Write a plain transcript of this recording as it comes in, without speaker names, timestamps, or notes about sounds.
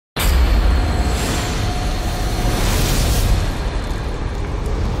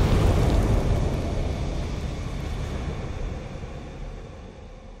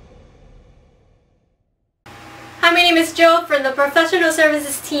Jo from the professional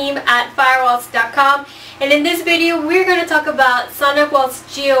services team at Firewalls.com, and in this video we're going to talk about SonicWall's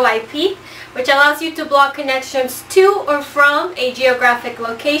GeoIP, which allows you to block connections to or from a geographic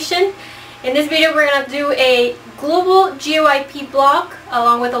location. In this video we're going to do a global GeoIP block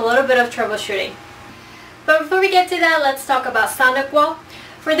along with a little bit of troubleshooting. But before we get to that, let's talk about SonicWall.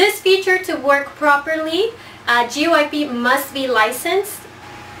 For this feature to work properly, GeoIP must be licensed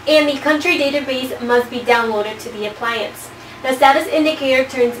and the country database must be downloaded to the appliance. The status indicator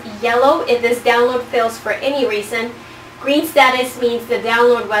turns yellow if this download fails for any reason. Green status means the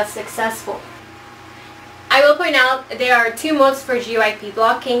download was successful. I will point out there are two modes for GeoIP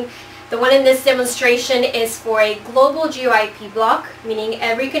blocking. The one in this demonstration is for a global GeoIP block, meaning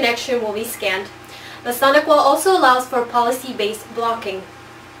every connection will be scanned. The SonicWall also allows for policy-based blocking.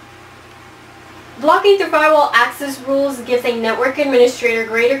 Blocking through firewall access rules gives a network administrator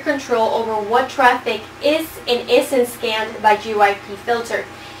greater control over what traffic is and isn't scanned by GeoIP filter.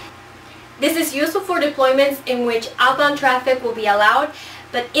 This is useful for deployments in which outbound traffic will be allowed,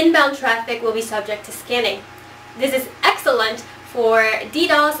 but inbound traffic will be subject to scanning. This is excellent for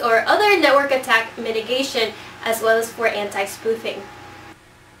DDoS or other network attack mitigation, as well as for anti-spoofing.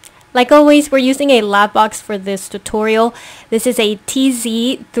 Like always, we're using a lab box for this tutorial. This is a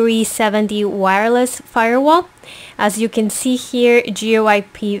TZ370 wireless firewall. As you can see here,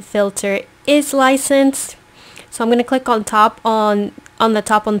 GeoIP filter is licensed. So I'm going to click on the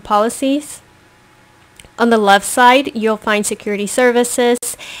top on policies. On the left side, you'll find security services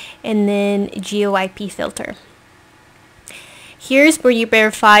and then GeoIP filter. Here's where you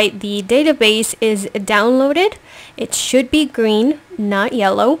verify the database is downloaded. It should be green, not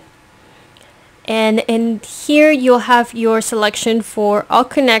yellow. And here you'll have your selection for all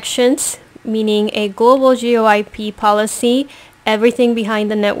connections, meaning a global GeoIP policy. Everything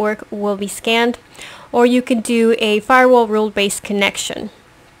behind the network will be scanned. Or you could do a firewall rule-based connection.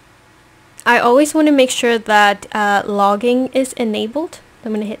 I always want to make sure that logging is enabled.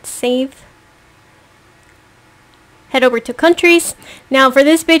 I'm going to hit save. Head over to countries. Now for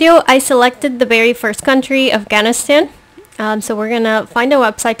this video, I selected the very first country, Afghanistan. So we're going to find a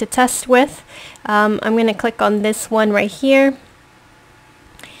website to test with. I'm going to click on this one right here.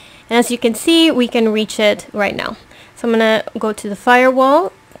 And as you can see, we can reach it right now. So I'm going to go to the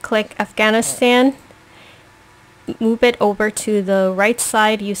firewall, click Afghanistan, move it over to the right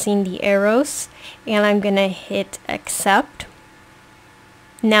side using the arrows, and I'm going to hit accept.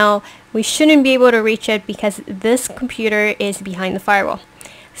 Now, we shouldn't be able to reach it because this computer is behind the firewall.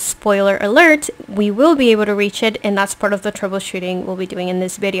 Spoiler alert, we will be able to reach it, and that's part of the troubleshooting we'll be doing in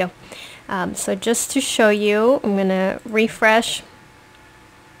this video. So just to show you, I'm going to refresh.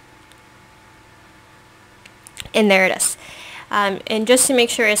 And there it is. And just to make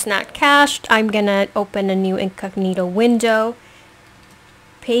sure it's not cached, I'm going to open a new incognito window,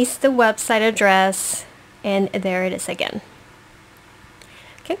 paste the website address, and there it is again.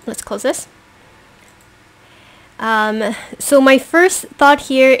 Okay, let's close this. So my first thought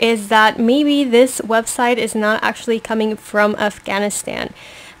here is that maybe this website is not actually coming from Afghanistan.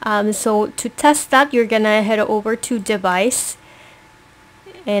 So to test that, you're gonna head over to device,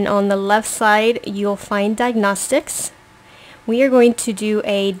 and on the left side you'll find diagnostics. We are going to do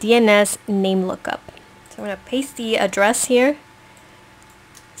a DNS name lookup. So I'm gonna paste the address here.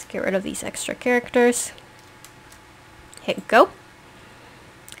 Let's get rid of these extra characters. Hit go.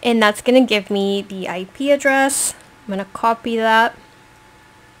 And that's going to give me the IP address. I'm going to copy that.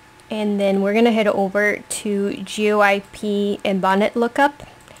 And then we're going to head over to GeoIP and bonnet lookup.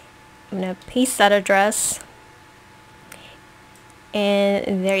 I'm going to paste that address.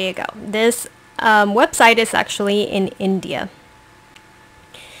 And there you go. This website is actually in India.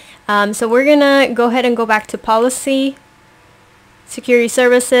 So we're going to go ahead and go back to policy, security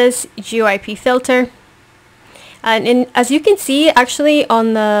services, GeoIP filter. And as you can see, actually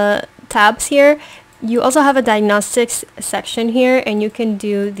on the tabs here, you also have a diagnostics section here, and you can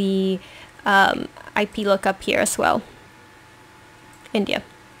do the IP lookup here as well. India.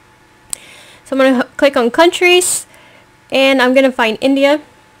 So I'm going to click on countries, and I'm going to find India.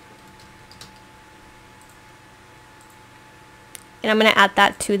 And I'm going to add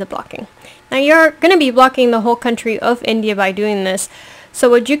that to the blocking. Now you're going to be blocking the whole country of India by doing this. So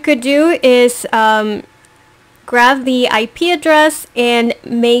what you could do is grab the IP address and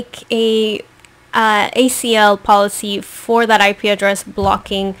make a ACL policy for that IP address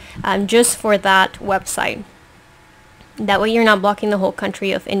blocking just for that website. That way you're not blocking the whole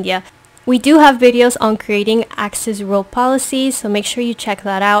country of India. We do have videos on creating access rule policies, so make sure you check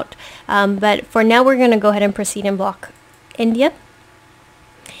that out. But for now, we're going to go ahead and proceed and block India.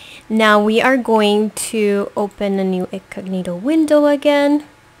 Now we are going to open a new incognito window again.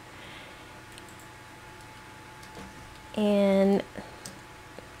 And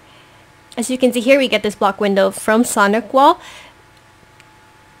as you can see here, we get this block window from SonicWall.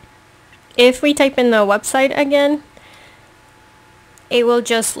 If we type in the website again, it will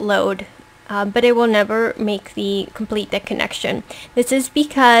just load, but it will never complete the connection. This is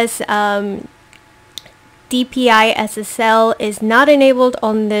because DPI SSL is not enabled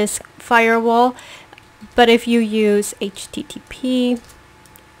on this firewall, but if you use HTTP,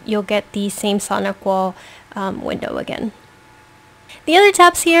 you'll get the same SonicWall window again. The other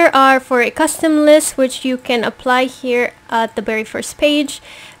tabs here are for a custom list, which you can apply here at the very first page.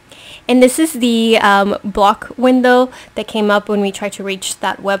 And this is the block window that came up when we tried to reach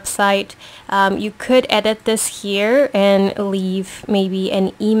that website. You could edit this here and leave maybe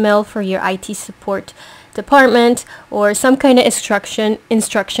an email for your IT support department or some kind of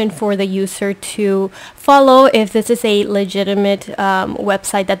instruction for the user to follow if this is a legitimate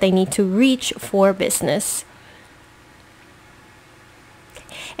website that they need to reach for business.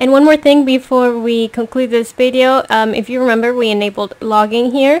 And one more thing before we conclude this video, if you remember, we enabled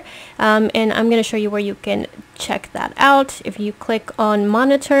logging here, and I'm going to show you where you can check that out. If you click on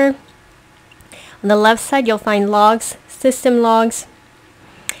monitor, on the left side you'll find logs, system logs.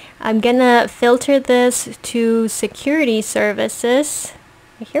 I'm going to filter this to security services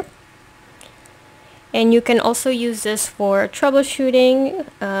right here. And you can also use this for troubleshooting.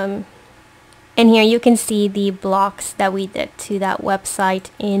 And here you can see the blocks that we did to that website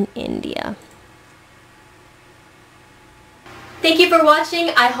in India. Thank you for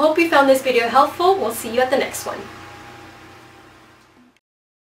watching. I hope you found this video helpful. We'll see you at the next one.